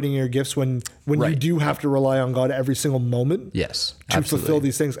you're operating your gifts when you Right. do have to rely on God every single moment. Yes, to absolutely. fulfill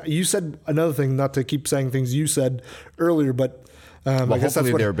these things. You said another thing, not to keep saying things you said earlier, but I guess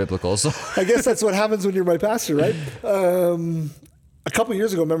hopefully that's they're biblical. So I guess that's what happens when you're my pastor, right? A couple of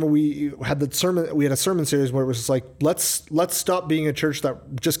years ago, remember we had a sermon series where it was just like, let's stop being a church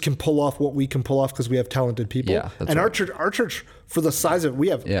that just can pull off what we can pull off because we have talented people. Yeah, that's and right. our church, for the size of it, we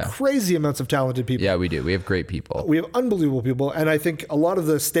have crazy amounts of talented people. yeah, we do. We have great people. We have unbelievable people, and I think a lot of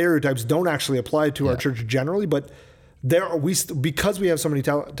the stereotypes don't actually apply to our church generally, but because we have so many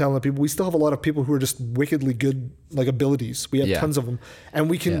talented people, we still have a lot of people who are just wickedly good, like abilities. We have tons of them, and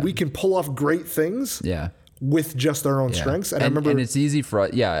we can pull off great things. Yeah. With just our own strengths. And I remember, and it's easy for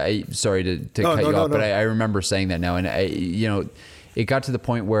us. Yeah. Sorry to cut you off, but I remember saying that now. And it got to the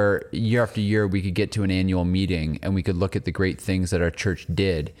point where year after year we could get to an annual meeting and we could look at the great things that our church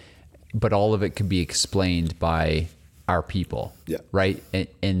did, but all of it could be explained by our people. Yeah. Right.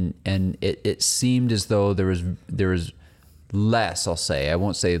 And it seemed as though there was less, I'll say, I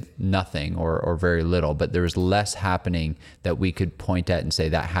won't say nothing or very little, but there was less happening that we could point at and say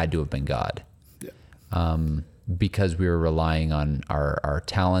that had to have been God. Because we were relying on our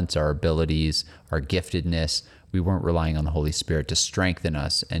talents, our abilities, our giftedness. We weren't relying on the Holy Spirit to strengthen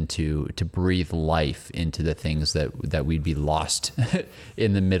us and to breathe life into the things that we'd be lost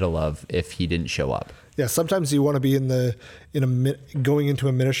in the middle of if he didn't show up. Yeah, sometimes you want to be going into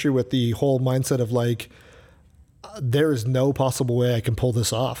a ministry with the whole mindset of like, there is no possible way I can pull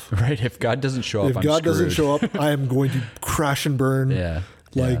this off. Right. If God doesn't show up, if God doesn't show up, I am going to crash and burn. Yeah.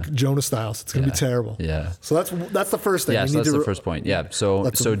 Like Jonah styles. It's going to be terrible. Yeah. So that's the first thing. Yeah, so that's the first point. Yeah. So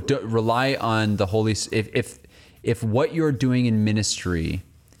rely on the Holy. If what you're doing in ministry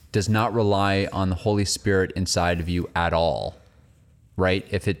does not rely on the Holy Spirit inside of you at all, right?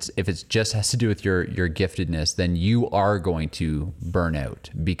 If it's just has to do with your giftedness, then you are going to burn out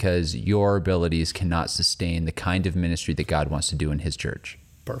because your abilities cannot sustain the kind of ministry that God wants to do in his church.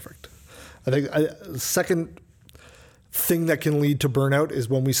 Perfect. I think second thing that can lead to burnout is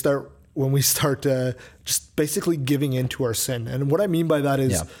when we start just basically giving in to our sin. And what I mean by that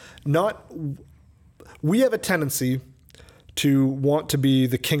is we have a tendency to want to be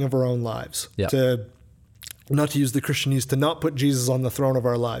the king of our own lives, to not to use the Christianese, to not put Jesus on the throne of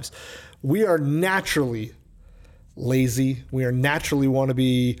our lives. We are naturally lazy. We are naturally want to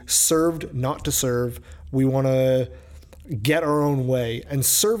be served, not to serve. We want to get our own way. And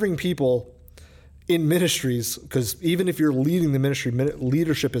serving people in ministries, because even if you're leading the ministry,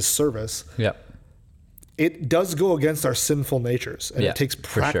 leadership is service. Yeah, it does go against our sinful natures, and it takes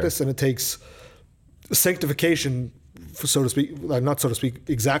practice and it takes sanctification, so to speak. Not so to speak,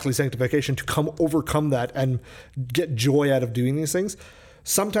 exactly sanctification to overcome that and get joy out of doing these things.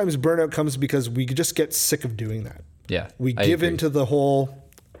 Sometimes burnout comes because we just get sick of doing that. Yeah, we give into the whole.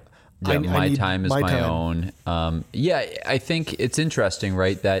 Yeah, my time is my own. I think it's interesting,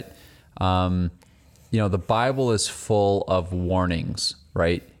 right? That. The Bible is full of warnings,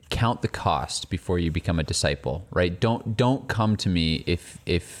 right? Count the cost before you become a disciple, right? Don't come to me if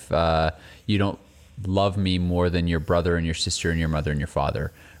you don't love me more than your brother and your sister and your mother and your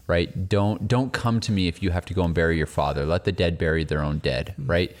father, right? Don't come to me if you have to go and bury your father. Let the dead bury their own dead,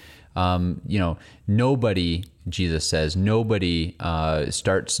 right? Nobody, Jesus says, nobody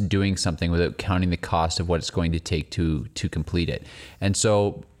starts doing something without counting the cost of what it's going to take to complete it. And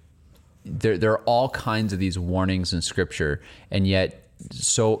so there are all kinds of these warnings in Scripture, and yet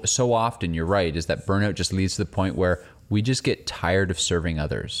so often, you're right, is that burnout just leads to the point where we just get tired of serving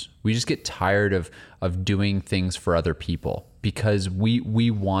others. We just get tired of doing things for other people because we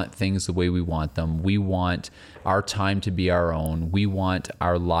want things the way we want them. We want our time to be our own. We want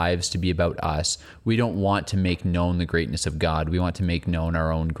our lives to be about us. We don't want to make known the greatness of God. We want to make known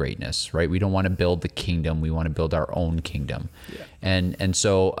our own greatness, right? We don't want to build the kingdom. We want to build our own kingdom. Yeah. And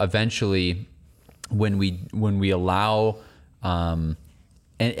so eventually when we allow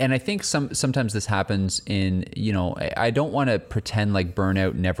and I think sometimes this happens in, I don't want to pretend like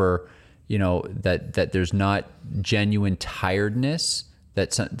burnout never, that there's not genuine tiredness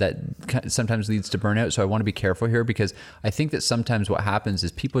that sometimes leads to burnout. So I want to be careful here because I think that sometimes what happens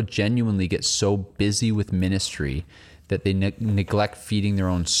is people genuinely get so busy with ministry that they neglect feeding their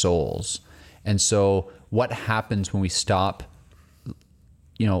own souls. And so what happens when we stop,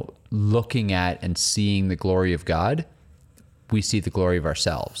 looking at and seeing the glory of God? We see the glory of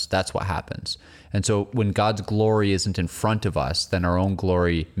ourselves. That's what happens. And so when God's glory isn't in front of us, then our own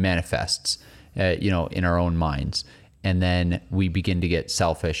glory manifests, in our own minds. And then we begin to get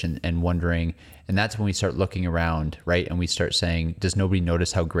selfish and wondering, and that's when we start looking around, right? And we start saying, does nobody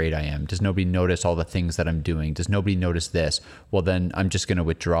notice how great I am? Does nobody notice all the things that I'm doing? Does nobody notice this? Well, then I'm just going to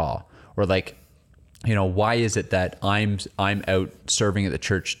withdraw. Or like, why is it that I'm out serving at the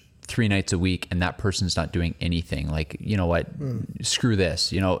church 3 nights a week and that person's not doing anything? Like, screw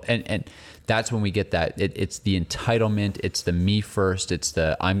this, and that's when we get that it's the entitlement, it's the me first, it's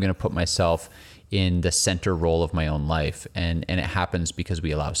the I'm going to put myself in the center role of my own life, and it happens because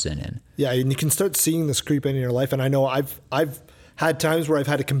we allow sin in. Yeah, and you can start seeing this creep in your life, and I know I've had times where I've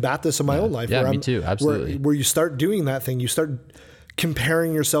had to combat this in my own life. Yeah, me too, absolutely. Where you start doing that thing, you start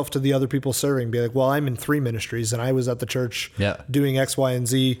comparing yourself to the other people serving. Be like, well, I'm in 3 ministries and I was at the church doing X, Y, and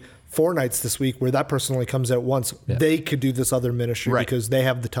Z 4 nights this week, where that person only comes out once. They could do this other ministry because they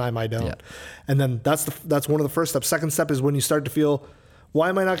have the time I don't. And then that's one of the first steps. Second step is when you start to feel, why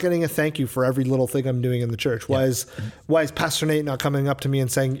am I not getting a thank you for every little thing I'm doing in the church? Why is Pastor Nate not coming up to me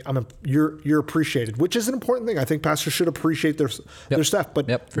and saying, you're appreciated, which is an important thing. I think pastors should appreciate their staff,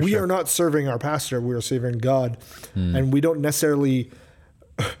 but we are not serving our pastor. We are serving God. And we don't necessarily,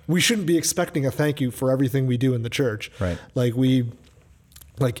 we shouldn't be expecting a thank you for everything we do in the church. Right.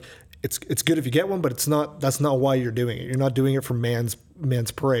 It's good if you get one, but that's not why you're doing it. You're not doing it for man's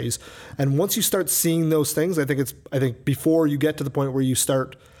praise. And once you start seeing those things, I think before you get to the point where you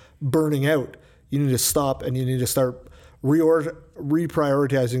start burning out, you need to stop and you need to start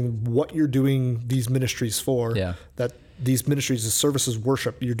reprioritizing what you're doing these ministries for. That these ministries, the services,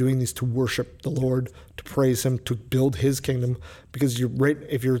 worship. You're doing these to worship the Lord, to praise Him, to build His kingdom. Because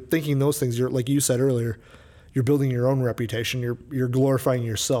if you're thinking those things, you're, like you said earlier, you're building your own reputation. You're glorifying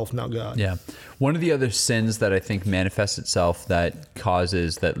yourself, not God. Yeah. One of the other sins that I think manifests itself that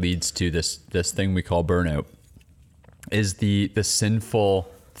leads to this thing we call burnout is the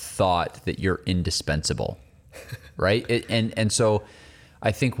sinful thought that you're indispensable, right? And so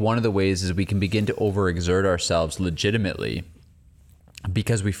I think one of the ways is we can begin to overexert ourselves legitimately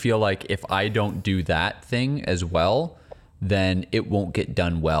because we feel like if I don't do that thing as well, then it won't get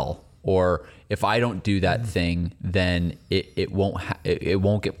done well. Or if I don't do that thing, then it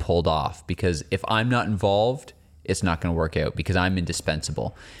won't get pulled off, because if I'm not involved, it's not going to work out because I'm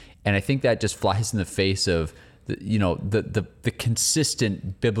indispensable. And I think that just flies in the face of the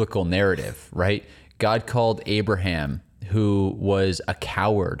consistent biblical narrative, right? God called Abraham, who was a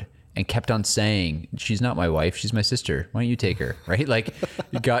coward, and kept on saying, she's not my wife, she's my sister. Why don't you take her, right? Like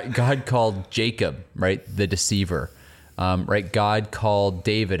God called Jacob, right, the deceiver. Right? God called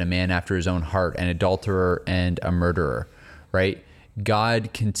David a man after his own heart, an adulterer and a murderer, right? God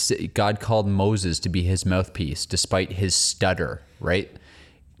called Moses to be his mouthpiece despite his stutter, right?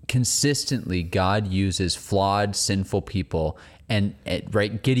 Consistently, God uses flawed, sinful people, and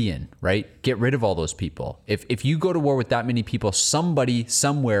right, Gideon, right? Get rid of all those people. If you go to war with that many people, somebody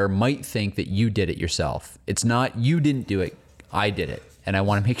somewhere might think that you did it yourself. It's not, you didn't do it, I did it. And I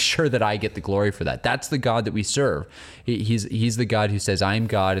want to make sure that I get the glory for that. That's the God that we serve. He's the God who says, I am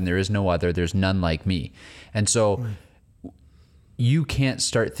God and there is no other. There's none like me. And so you can't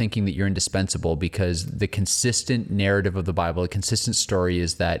start thinking that you're indispensable, because the consistent narrative of the Bible, the consistent story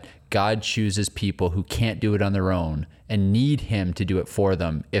is that God chooses people who can't do it on their own and need Him to do it for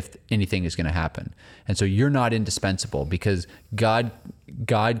them if anything is going to happen. And so you're not indispensable, because God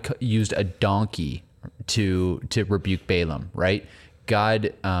used a donkey to rebuke Balaam, right?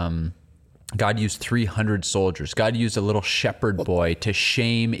 God used 300 soldiers. God used a little shepherd boy to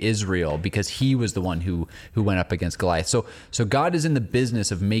shame Israel because he was the one who went up against Goliath. So God is in the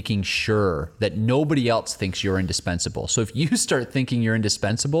business of making sure that nobody else thinks you're indispensable. So if you start thinking you're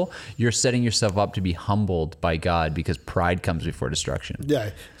indispensable, you're setting yourself up to be humbled by God, because pride comes before destruction. Yeah,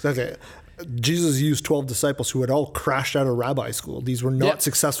 exactly. Jesus used 12 disciples who had all crashed out of rabbi school. These were not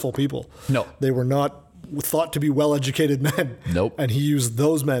successful people. No. They were not thought to be well-educated men. Nope. And He used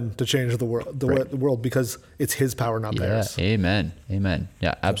those men to change the world, the world, because it's His power, not theirs. Amen.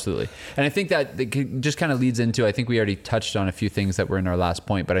 Yeah, absolutely. And I think that just kind of leads into, I think we already touched on a few things that were in our last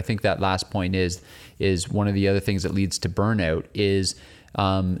point, but I think that last point is one of the other things that leads to burnout is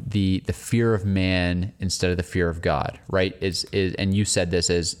the fear of man instead of the fear of God, right? And you said this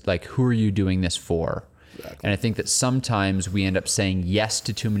as like, who are you doing this for? Exactly. And I think that sometimes we end up saying yes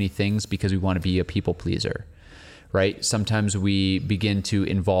to too many things because we want to be a people pleaser, right? Sometimes we begin to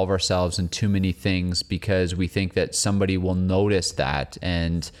involve ourselves in too many things because we think that somebody will notice that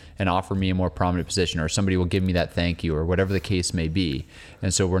and offer me a more prominent position, or somebody will give me that thank you, or whatever the case may be.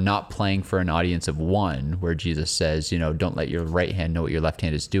 And so we're not playing for an audience of one, where Jesus says, don't let your right hand know what your left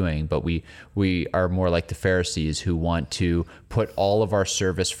hand is doing. But we are more like the Pharisees, who want to put all of our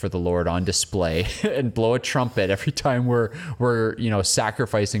service for the Lord on display and blow a trumpet every time we're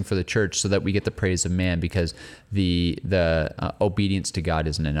sacrificing for the church, so that we get the praise of man, because the obedience to God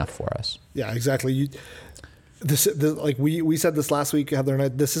isn't enough for us. Yeah, exactly. Like we said this last week, Heather and I,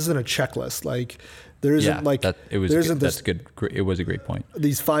 this isn't a checklist. Like there isn't it was a great point.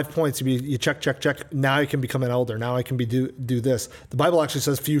 These 5 points, you check. Now I can become an elder. Now I can do this. The Bible actually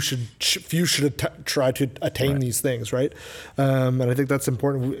says few should try to attain these things, right? And I think that's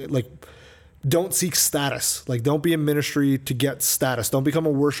important. Like, don't seek status. Like, don't be in ministry to get status. Don't become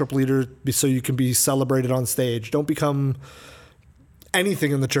a worship leader so you can be celebrated on stage. Don't become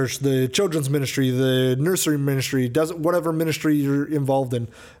anything in the church, the children's ministry, the nursery ministry, whatever ministry you're involved in,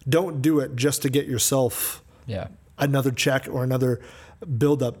 don't do it just to get yourself another check or another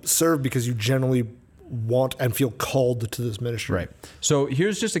build up. Serve because you generally want and feel called to this ministry. Right. So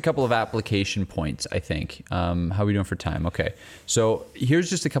here's just a couple of application points, I think. How are we doing for time? Okay. So here's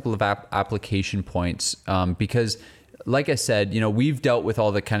just a couple of application points because like I said, we've dealt with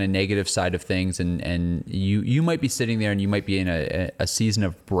all the kind of negative side of things, and you might be sitting there and you might be in a season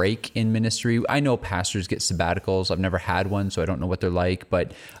of break in ministry. I know pastors get sabbaticals. I've never had one, so I don't know what they're like,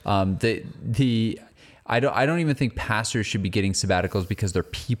 but I don't even think pastors should be getting sabbaticals because they're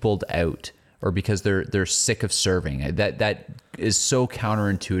peopled out or because they're sick of serving. That is so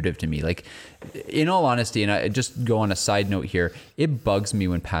counterintuitive to me. Like, in all honesty, and I just go on a side note here, it bugs me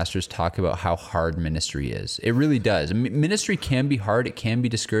when pastors talk about how hard ministry is. It really does. Ministry can be hard. It can be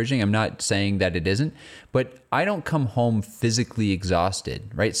discouraging. I'm not saying that it isn't, but I don't come home physically exhausted,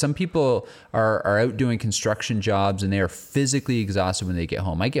 right? Some people are out doing construction jobs and they are physically exhausted when they get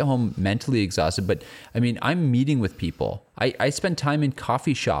home. I get home mentally exhausted, but I'm meeting with people. I spend time in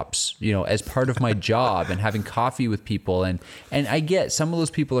coffee shops, as part of my job and having coffee with people. And I get some of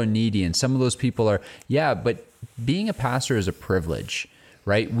those people are needy and some of those people are, but being a pastor is a privilege,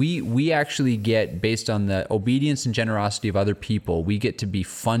 right? We actually get, based on the obedience and generosity of other people, we get to be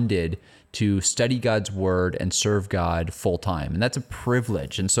funded to study God's word and serve God full time. And that's a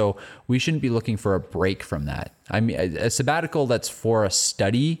privilege. And so we shouldn't be looking for a break from that. A sabbatical that's for a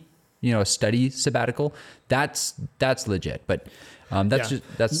study, a study sabbatical, that's legit. But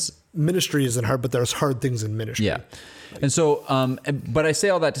that's ministry isn't hard, but there's hard things in ministry. Yeah. And so, but I say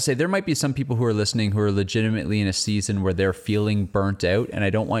all that to say there might be some people who are listening who are legitimately in a season where they're feeling burnt out. And I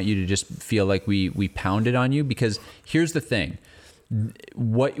don't want you to just feel like we pounded on you, because here's the thing.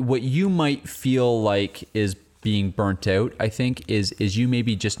 What you might feel like is being burnt out, I think, is you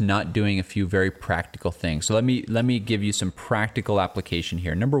maybe just not doing a few very practical things. So let me give you some practical application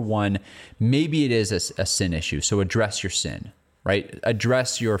here. Number one, maybe it is a sin issue. So address your sin, right?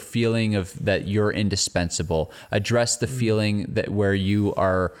 Address your feeling of that you're indispensable. Address the feeling that where you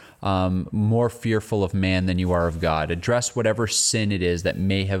are more fearful of man than you are of God. Address whatever sin it is that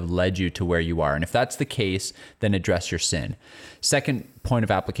may have led you to where you are. And if that's the case, then address your sin. Second point of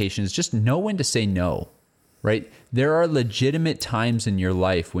application is just know when to say no. Right? There are legitimate times in your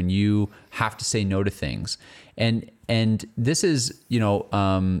life when you have to say no to things. And this is,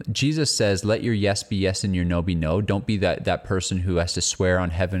 Jesus says, let your yes be yes and your no be no. Don't be that person who has to swear on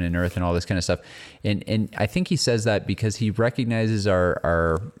heaven and earth and all this kind of stuff. And I think he says that because he recognizes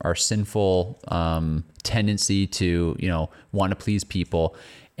our sinful tendency to, want to please people,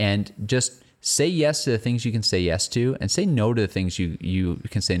 and just say yes to the things you can say yes to, and say no to the things you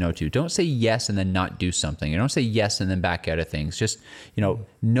can say no to. Don't say yes and then not do something. And don't say yes and then back out of things. Just,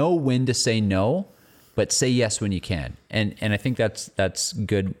 know when to say no, but say yes when you can. And I think that's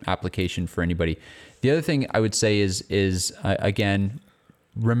good application for anybody. The other thing I would say is again,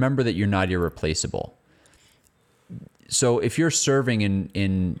 remember that you're not irreplaceable. So if you're serving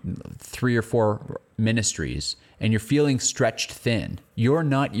in 3 or 4 ministries and you're feeling stretched thin, you're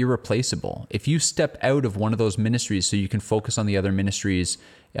not irreplaceable. If you step out of one of those ministries so you can focus on the other ministries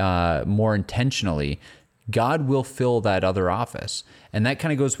more intentionally, God will fill that other office. And that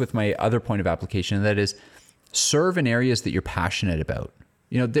kind of goes with my other point of application, and that is serve in areas that you're passionate about.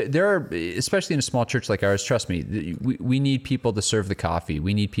 There are, especially in a small church like ours, trust me, we need people to serve the coffee.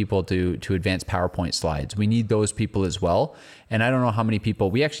 We need people to advance PowerPoint slides. We need those people as well. And I don't know how many people,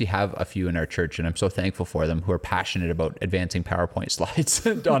 we actually have a few in our church, and I'm so thankful for them, who are passionate about advancing PowerPoint slides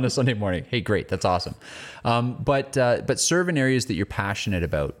on a Sunday morning. Hey, great, that's awesome. But serve in areas that you're passionate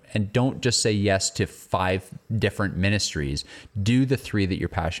about, and don't just say yes to 5 different ministries. Do the 3 that you're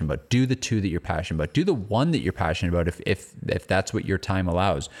passionate about. Do the 2 that you're passionate about. Do the 1 that you're passionate about if that's what your time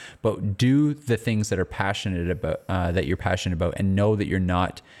allows. But do the things that are passionate about, that you're passionate about, and know that you're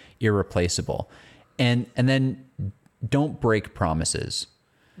not irreplaceable. And then don't break promises.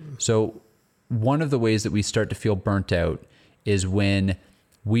 So one of the ways that we start to feel burnt out is when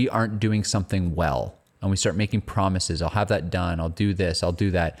we aren't doing something well and we start making promises. I'll have that done. I'll do this. I'll do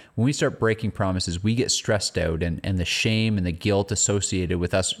that. When we start breaking promises, we get stressed out, and the shame and the guilt associated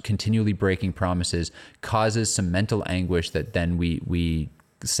with us continually breaking promises causes some mental anguish that then we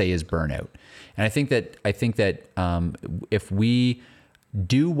say is burnout. And I think that if we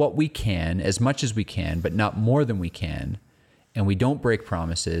do what we can, as much as we can, but not more than we can, and we don't break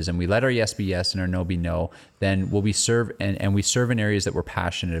promises, and we let our yes be yes and our no be no, then we serve in areas that we're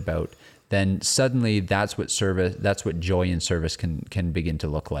passionate about, then suddenly that's what joy in service can begin to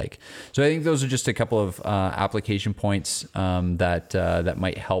look like. So I think those are just a couple of application points that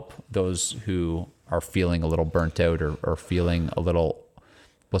might help those who are feeling a little burnt out or feeling a little,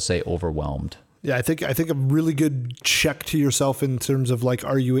 let's say, overwhelmed. Yeah, I think a really good check to yourself in terms of like,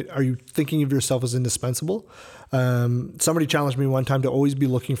 are you thinking of yourself as indispensable? Somebody challenged me one time to always be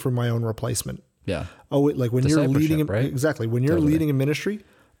looking for my own replacement. Yeah. Oh, like when you're leading, right? Exactly. When you're leading a ministry,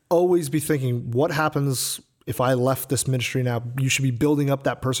 always be thinking, what happens if I left this ministry now? You should be building up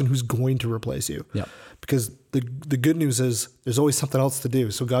that person who's going to replace you. Yeah. Because the good news is there's always something else to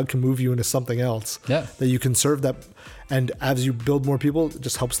do. So God can move you into something else that you can serve that. And as you build more people, it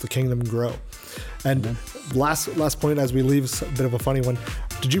just helps the kingdom grow. And last point as we leave, is a bit of a funny one.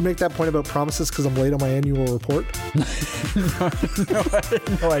 Did you make that point about promises because I'm late on my annual report? No,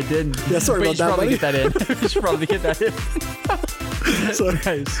 I didn't. Yeah, sorry about that, buddy. You should probably get that in. Sorry.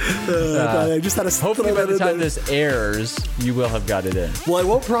 Nice. I just had to Hopefully by the time this airs, you will have got it in. Well, I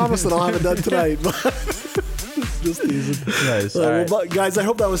won't promise that I'll have it done tonight, but just teasing. Nice. Well, guys, I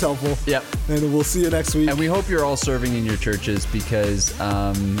hope that was helpful. Yep. And we'll see you next week. And we hope you're all serving in your churches because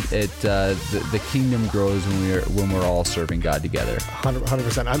the kingdom grows when we're all serving God together.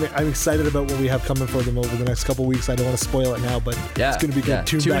 100%. I'm excited about what we have coming for them over the next couple of weeks. I don't want to spoil it now, but it's going to be good.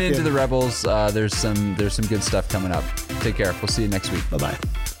 Tune into the Rebels. There's some good stuff coming up. Take care. We'll see you next week. Bye-bye.